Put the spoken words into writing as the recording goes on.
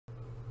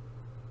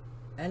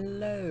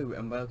Hello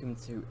and welcome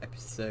to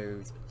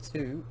episode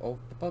 2 of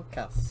the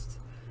podcast.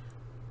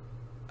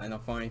 And I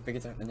finally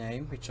figured out the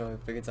name, which I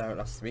figured out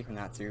last week when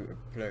I had to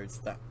upload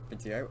that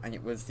video, and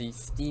it was the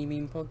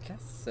Steamin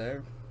podcast,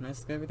 so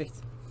let's go with it.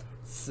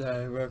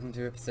 So welcome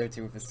to episode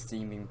 2 of the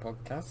Steamin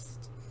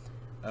podcast.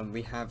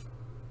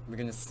 We're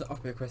going to start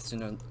off with a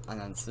question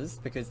and answers,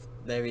 because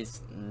there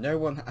is no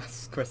one that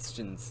asks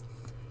questions.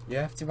 You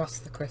have to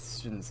ask the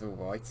questions,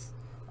 alright?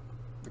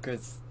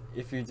 Because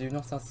if you do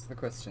not ask the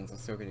questions, I'm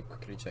still going to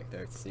quickly check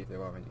though to see if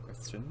there are any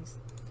questions.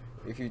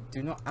 If you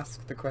do not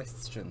ask the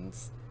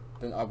questions,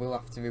 then I will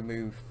have to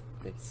remove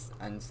this.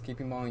 And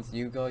keep in mind,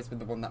 you guys were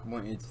the one that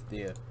wanted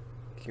the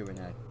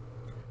Q&A.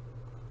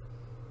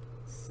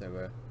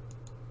 So,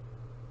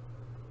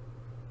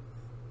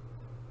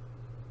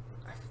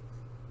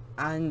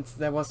 and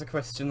there was a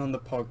question on the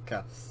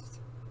podcast,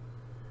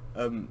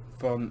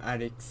 from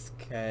Alex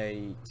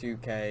K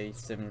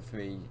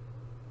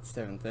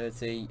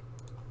 2K73730.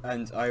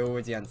 And I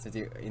already answered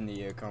it in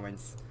the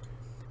comments,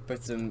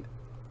 but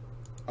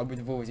I would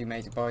have already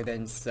made it by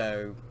then.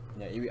 So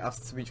yeah, you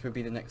asked which would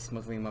be the next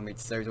Muslim Mummy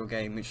Sodal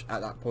game, which at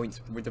that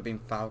point would have been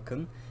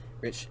Falcon,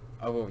 which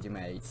I've already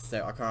made.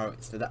 So I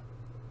can't. So that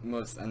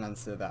was an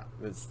answer that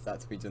was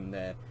to be done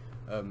there.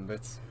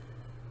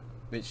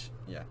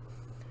 Yeah.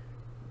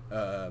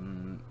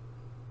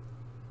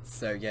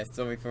 So yeah,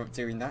 sorry for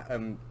doing that.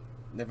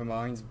 Never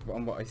mind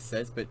on what I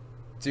said, but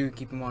do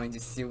keep in mind you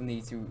still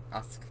need to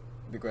ask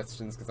the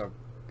questions, because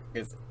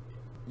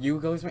you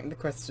guys make the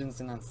questions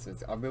and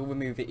answers. I will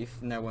remove it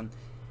if no one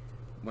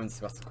wants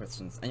to ask the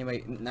questions.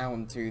 Anyway, now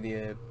on to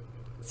the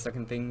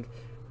second thing,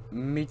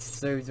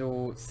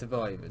 mid-sodal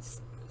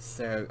survivors.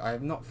 So I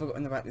have not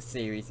forgotten about the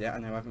series yet. I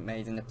know I haven't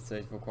made an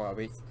episode for quite a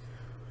bit,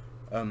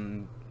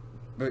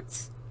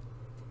 but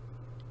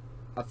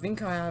I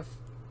think I have.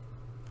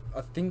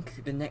 I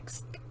think the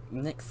next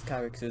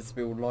characters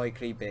will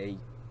likely be,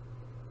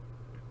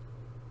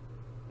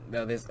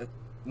 well,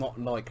 not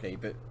likely,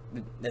 but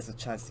there's a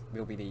chance it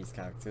will be these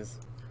characters.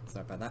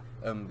 Sorry about that.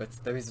 But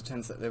there is a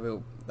chance that they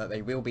will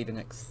be the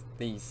next.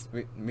 These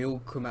will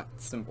come at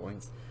some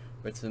point,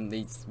 but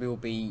these will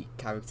be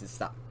characters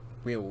that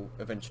will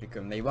eventually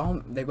come. They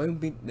won't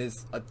be.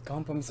 I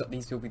can't promise that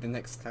these will be the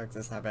next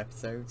characters to have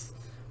episodes,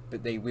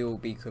 but they will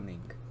be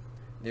coming.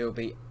 They will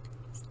be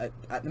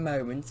at the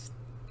moment.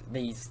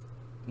 These,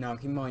 now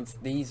keep in mind,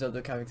 these are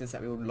the characters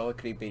that will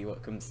likely be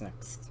what comes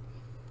next.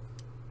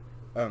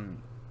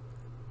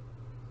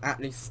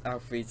 Atlas,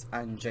 Alfred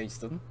and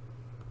Jason,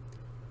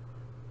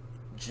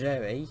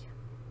 Jerry,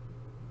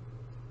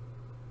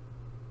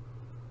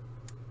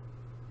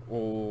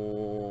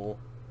 or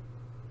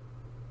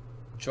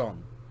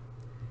John.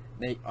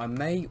 I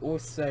may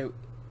also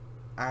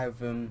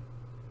have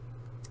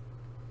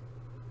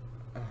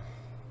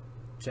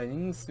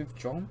Jennings with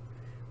John,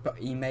 but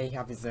he may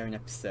have his own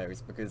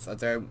episodes, because I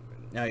don't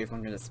know if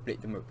I'm going to split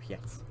them up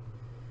yet,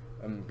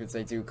 because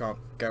they do go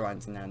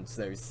hand in hand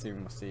very soon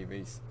in my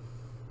series.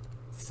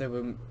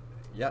 So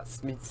yeah,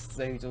 that's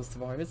mid-sodal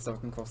survivors, so I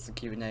can cross the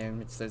Q&A and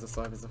mid-sodal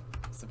survivors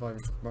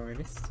of my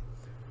list.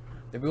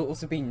 There will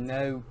also be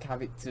no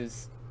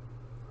characters,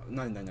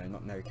 not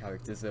no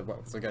characters,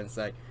 what was I going to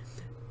say?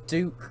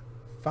 Duke,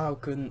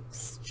 Falcon,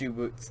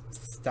 Stuart,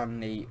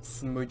 Stanley,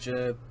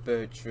 Smudger,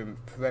 Bertram,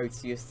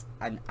 Proteus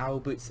and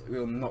Albert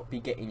will not be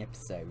getting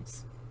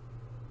episodes.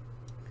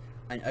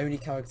 And only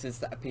characters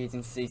that appeared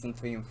in season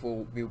 3 and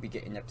 4 will be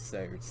getting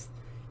episodes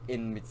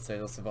in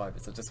mid-sodal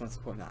survivors. I just want to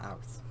point that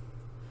out.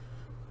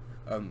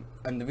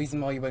 And the reason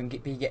why you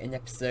won't be getting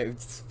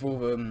episodes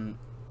for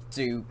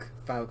Duke,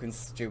 Falcon,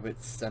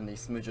 Stuart, Stanley,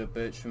 Smudger,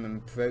 Bertram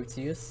and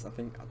Proteus, I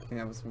think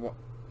that was but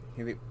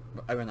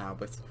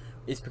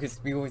it's because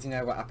we already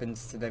know what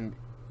happens to them.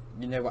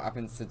 You know what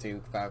happens to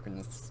Duke,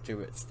 Falcon,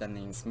 Stuart,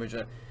 Stanley and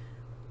Smudger.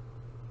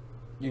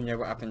 You know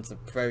what happened to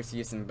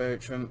Proteus and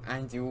Bertram,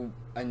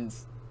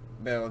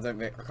 well,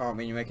 I can't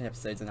really make an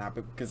episode now,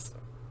 but because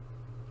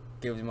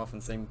killed him off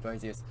and same with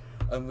Proteus.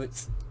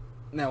 But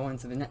now on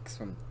to the next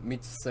one,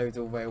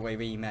 mid-sodal railway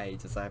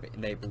remade, as I have it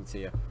labelled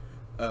here.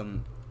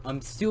 I'm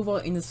still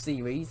writing the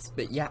series,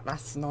 but yeah,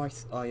 last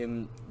night I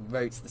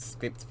wrote the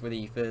script for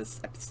the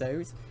first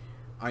episode.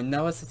 I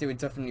know I said it would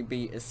definitely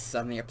be a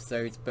Stanley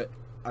episode, but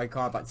I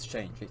can't back to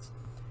change it.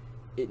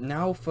 It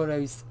now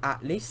follows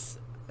Atlas,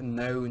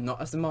 no, not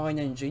as a mine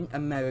engine,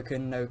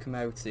 American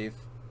locomotive.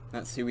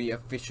 That's who he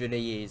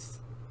officially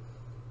is.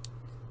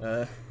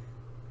 It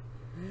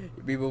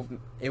will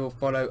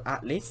follow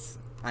Atlas,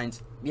 and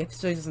the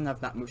episode doesn't have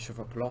that much of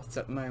a plot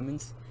at the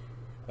moment.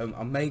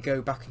 I may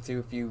go back and do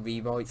a few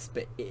rewrites,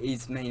 but it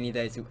is mainly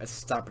there to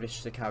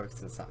establish the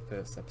characters, that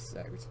first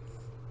episode.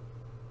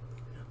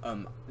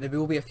 There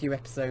will be a few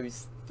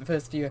episodes. The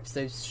first few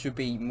episodes should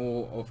be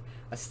more of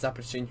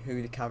establishing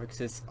who the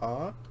characters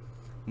are,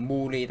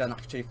 more than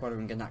actually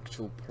following an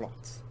actual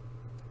plot.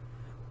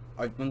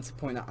 I want to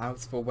point that out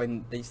for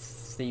when the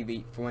first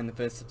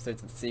episode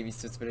of the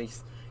series is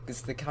released,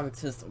 because the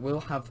characters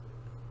will have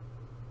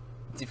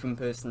different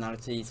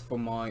personalities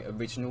from my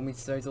original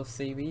mid-sodal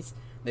series.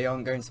 they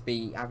aren't going to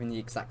be having the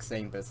exact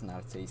same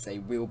personalities. They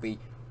will be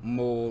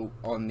more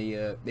on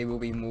the they will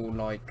be more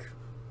like,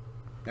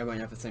 they won't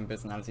have the same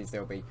personalities.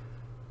 They'll be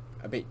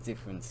a bit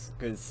different,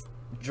 because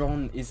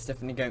John is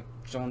definitely going.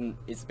 John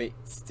is a bit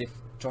stiff.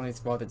 John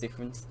is rather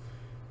different.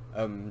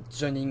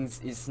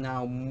 Jennings is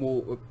now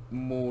more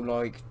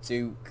like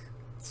Duke.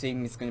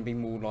 Tim is going to be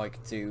more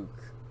like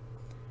Duke.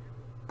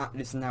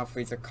 Atlas and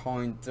Alfred are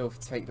kind of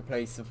take the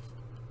place of,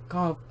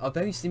 are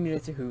very similar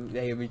to who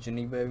they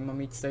originally were in my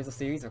Mid-Soda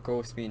series, of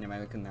course being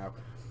American now,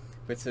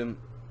 but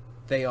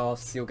they are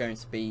still going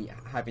to be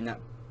having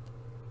that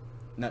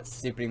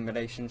sibling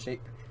relationship.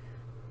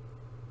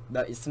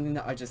 That is something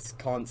that I just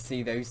can't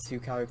see those two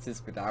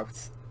characters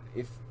without.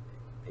 If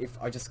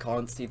I just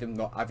can't see them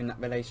not having that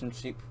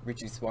relationship,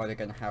 which is why they're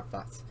going to have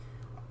that.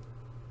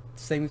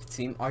 Same with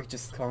Tim, I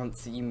just can't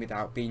see him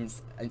without being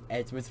an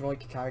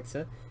Edward-like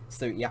character.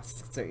 So he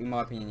has to, in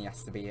my opinion, he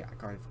has to be that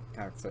kind of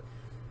character.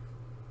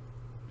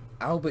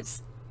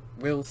 Albert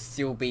will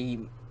still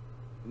be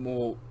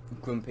more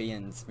grumpy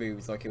and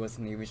rude like he was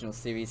in the original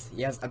series.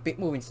 He has a bit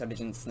more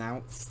intelligence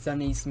now.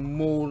 Sunny's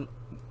will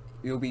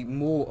be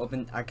more of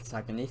an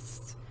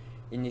antagonist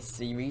in this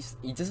series.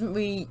 He doesn't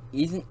really,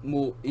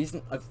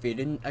 isn't a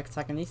villain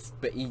antagonist,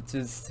 but he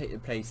does take the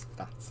place of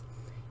that.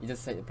 He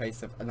does take the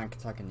place of an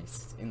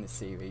antagonist in the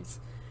series.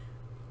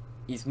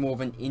 He's more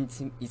of an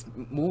he's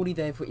morely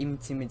there for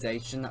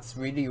intimidation. That's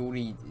really all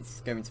he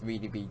is going to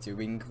really be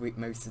doing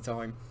most of the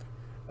time.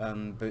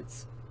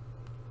 But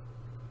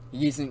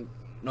he isn't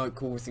like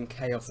causing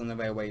chaos on the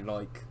railway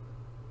like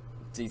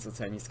Diesel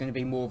Tony. He's going to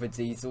be more of a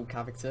Diesel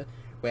character,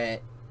 where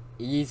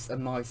he is a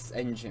nice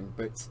engine,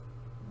 but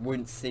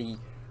wouldn't see.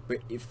 But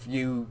if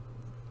you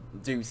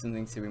do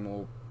something to him,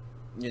 or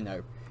you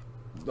know,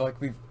 like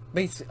we've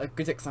basically, a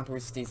good example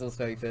is Diesel's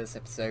very first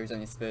episode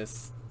and his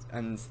first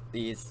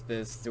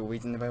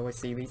stories in the railway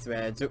series,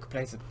 where Duck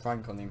plays a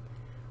prank on him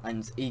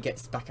and he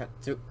gets back at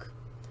Duck,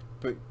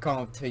 but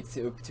kind of takes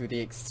it up to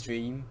the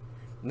extreme.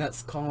 And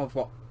that's kind of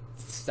what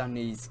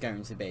Stanley's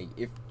going to be.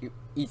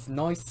 He's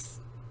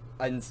nice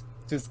and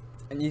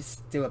he's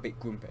still a bit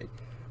grumpy,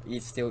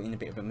 he's still in a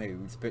bit of a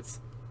mood, but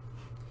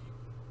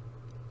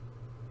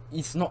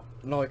he's not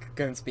like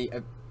going to be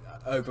a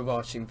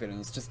overarching villain.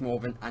 It's just more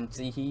of an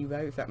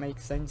anti-hero, if that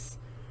makes sense.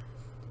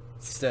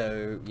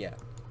 So yeah,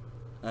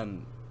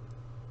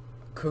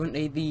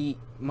 currently the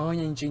mine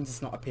engine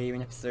does not appear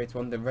in episode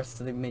 1. The rest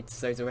of the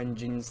Mid-Soda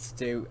engines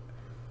do.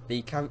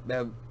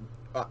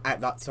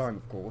 At that time,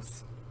 of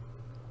course.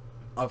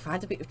 I've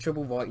had a bit of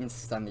trouble writing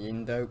Stanley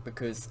in though,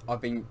 because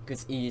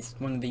he is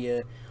one of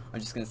the I'm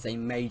just going to say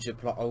major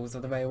plot holes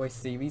of the railway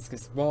series.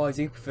 Because while I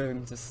do prefer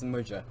him to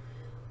Smudger,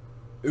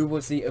 who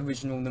was the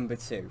original number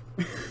 2?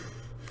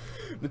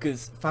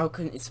 Because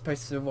Falcon is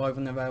supposed to arrive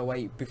on the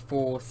railway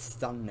before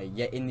Stanley,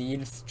 yet in the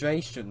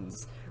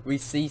illustrations we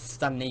see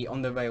Stanley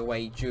on the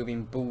railway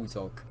during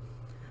Bulldog,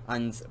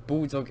 and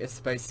Bulldog is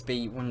supposed to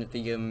be one of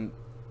the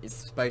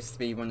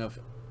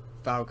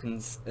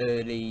Falcon's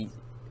early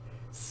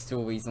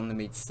stories on the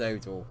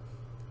Mid-Soda.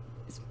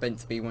 It's meant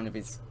to be one of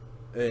his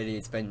early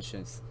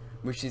adventures,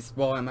 which is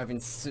why I'm having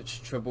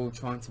such trouble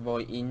trying to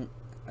write in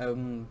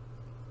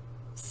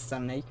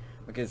Stanley,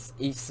 because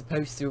he's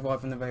supposed to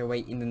arrive on the railway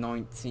in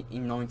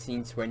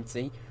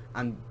 1920,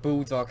 and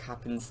Bulldog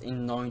happens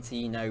in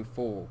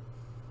 1904,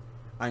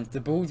 and the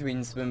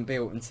Baldwins weren't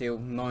built until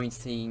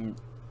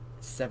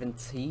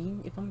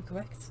 1917, if I'm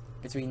correct,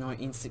 between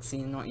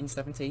 1916 and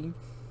 1917.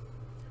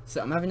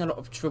 So I'm having a lot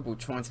of trouble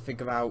trying to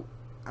figure out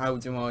how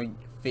do I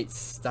fit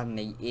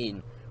Stanley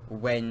in,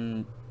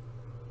 when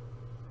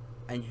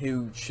and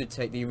who should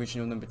take the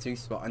original number 2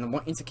 spot. And I'm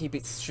wanting to keep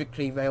it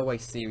strictly railway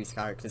series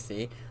characters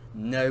here,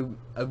 no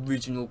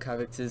original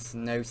characters,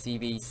 no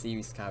TV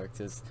series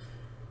characters,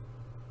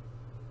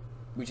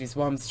 which is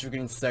why I'm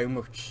struggling so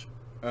much.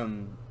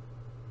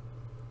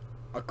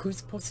 I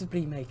could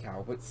possibly make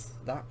Albert's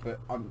that, but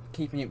I'm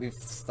keeping it with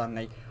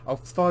Stanley. I'll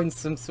find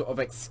some sort of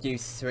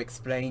excuse to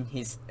explain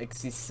his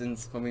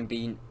existence from him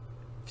being,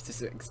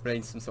 to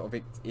explain some sort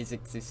of his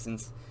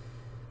existence.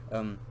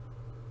 I'll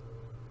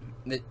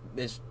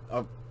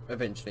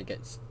eventually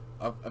get,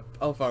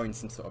 I'll find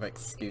some sort of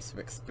excuse to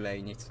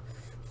explain it.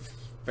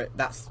 But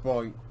that's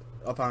why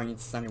I find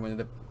Stanley one of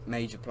the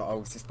major plot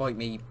holes, despite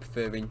me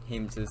preferring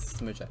him to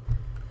Smudger.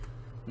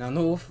 Now,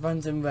 North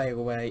London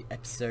Railway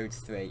episode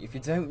 3. If you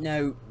don't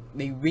know,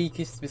 the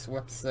weakest dismissal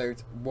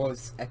episode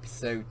was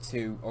episode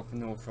 2 of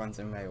North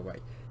London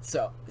Railway.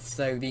 So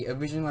the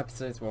original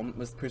episode 1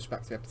 was pushed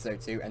back to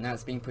episode 2, and now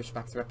it's being pushed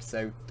back to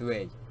episode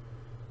 3.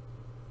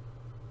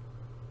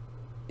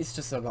 It's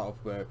just a lot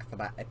of work for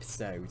that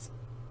episode.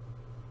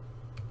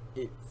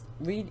 It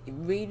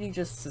really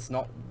just does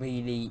not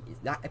really.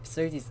 That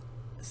episode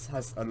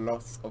has a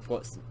lot of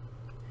what's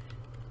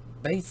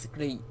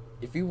basically.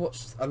 If you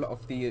watched a lot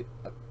of the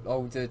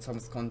older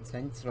Thomas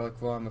content,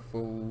 like Rhymer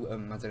Fool,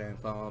 Madeleine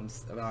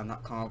Farms, around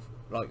that kind of,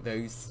 like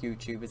those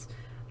YouTubers,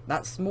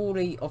 that's more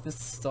of the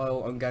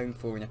style I'm going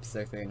for in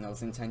episode 3, and I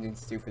was intending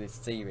to do for this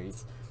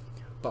series.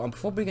 but I'm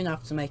probably gonna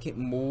have to make it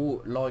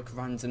more like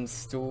random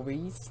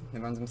stories, the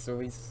random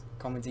stories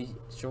comedy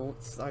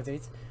shorts I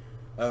did,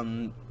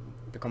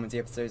 the comedy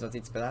episodes I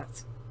did for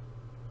that,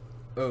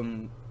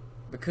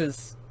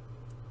 because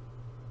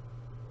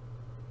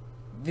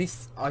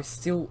this, I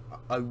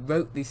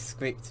wrote this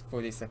script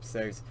for this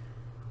episode,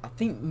 I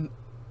think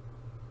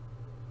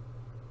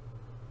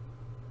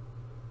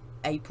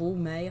April,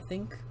 May, I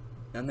think.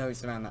 I know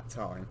it's around that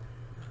time.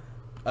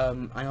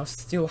 And I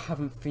still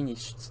haven't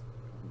finished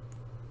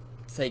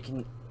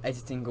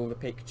editing all the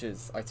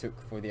pictures I took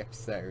for the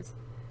episode,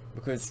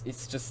 because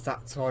it's just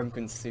that time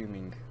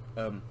consuming.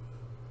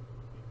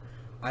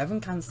 I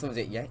haven't cancelled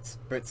it yet,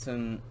 but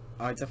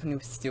I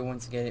definitely still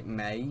want to get it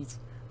made,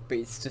 but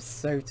it's just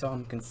so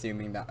time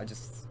consuming that I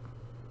just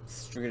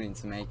struggling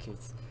to make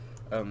it.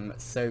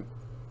 So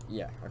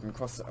yeah, I can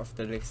cross it off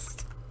the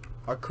list.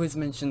 I could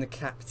mention the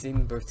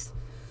captain, but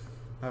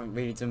I haven't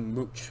really done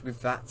much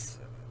with that.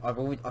 I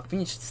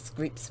finished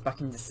scripts back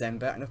in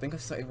December, and I think I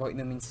started writing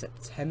them in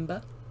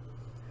September.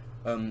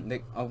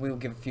 I will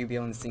give a few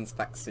behind the scenes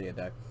facts here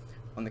though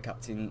on the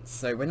captain.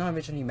 So when I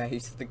was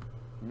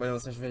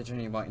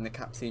originally writing the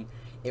captain,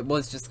 it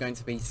was just going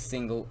to be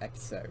single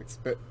episodes,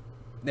 but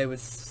there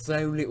was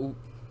so little,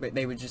 but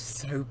they were just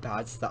so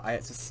bad that I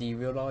had to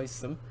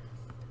serialise them.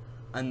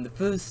 And the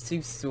first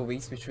two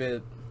stories, which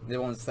were the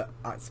ones that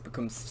had to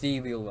become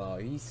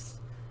serialised,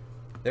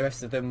 the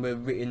rest of them were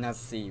written as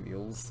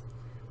serials.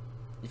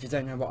 If you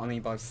don't know what I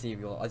mean by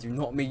serial, I do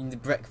not mean the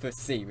breakfast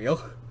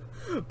cereal.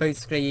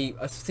 Basically,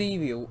 a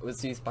serial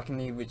was used back in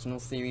the original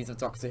series of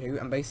Doctor Who,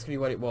 and basically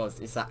what it was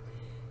is that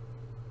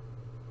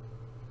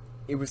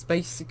it was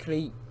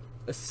basically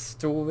a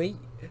story.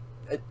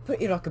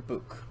 Put it like a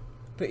book.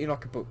 Put it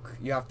like a book.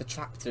 You have the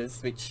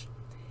chapters, which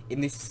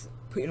in this,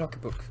 put it like a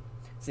book.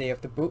 So you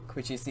have the book,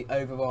 which is the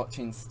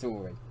overarching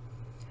story,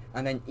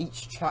 and then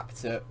each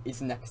chapter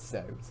is an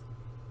episode.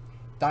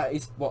 That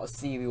is what a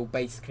serial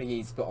basically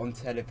is, but on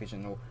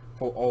television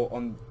or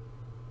on.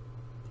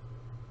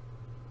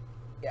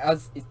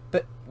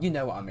 But you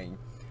know what I mean.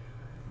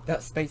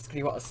 That's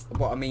basically what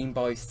I mean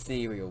by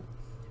serial.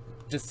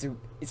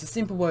 It's a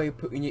simple way of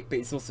putting it, but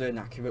it's also an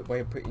accurate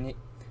way of putting it.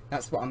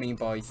 That's what I mean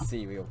by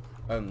serial.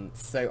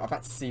 So I've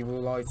had to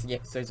serialise the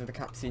episodes of the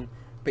captain,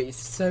 but it's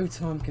so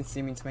time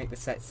consuming to make the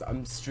sets that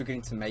I'm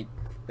struggling to make,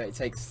 that it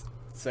takes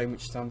so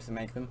much time to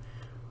make them.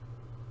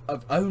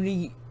 I've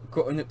only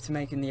gotten up to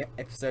making the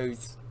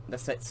episodes, the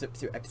sets up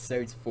to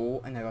episode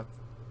 4, and there are,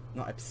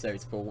 not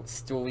episode 4,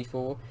 story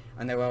 4,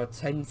 and there are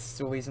 10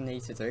 stories I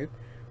need to do.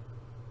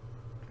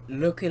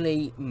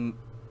 Luckily,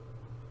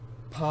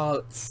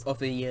 parts of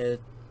the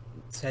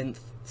 10th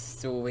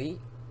story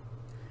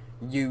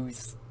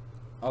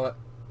are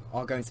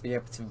going to be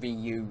able to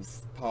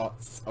reuse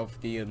parts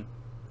of the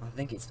I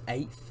think it's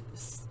 8th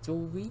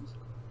story?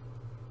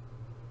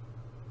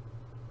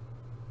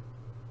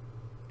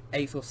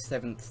 8th or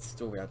 7th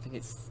story, I think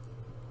it's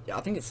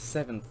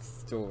 7th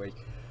story.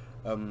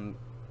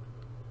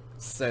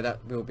 So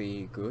that will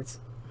be good.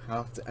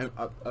 I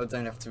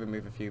don't have to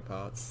remove a few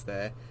parts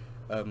there.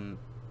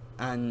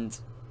 And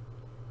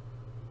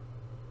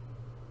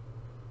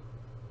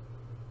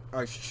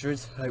I should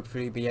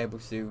hopefully be able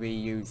to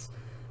reuse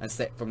a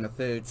set from the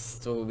 3rd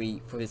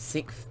story for the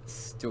 6th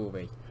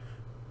story,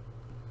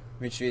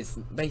 which is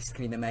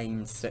basically the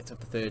main set of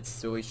the 3rd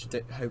story.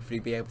 Should hopefully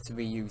be able to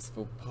reuse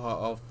for part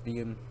of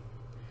the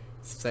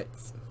set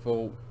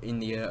for in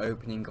the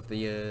opening of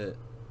the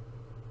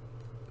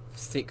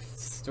 6th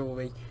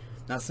story.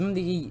 Now some of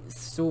the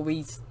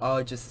stories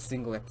are just a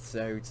single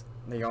episode,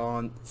 they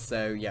aren't,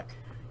 so yeah.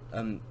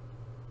 I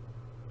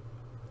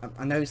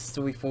know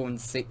story 4 and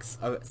 6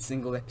 are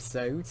single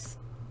episodes,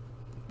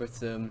 but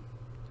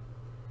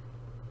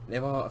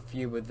there are a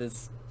few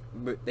others,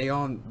 but they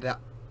aren't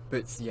that,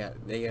 but yeah,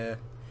 they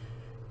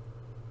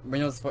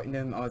when I was writing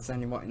them, I was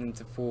only writing them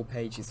to 4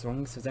 pages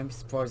long, so don't be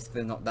surprised if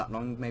they're not that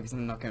long, maybe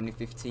something like only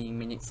 15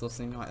 minutes or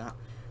something like that.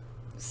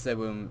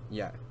 So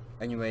yeah,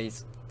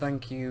 anyways,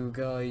 thank you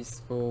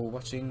guys for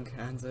watching,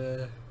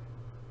 and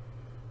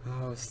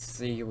I'll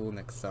see you all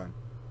next time.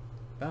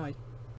 Bye.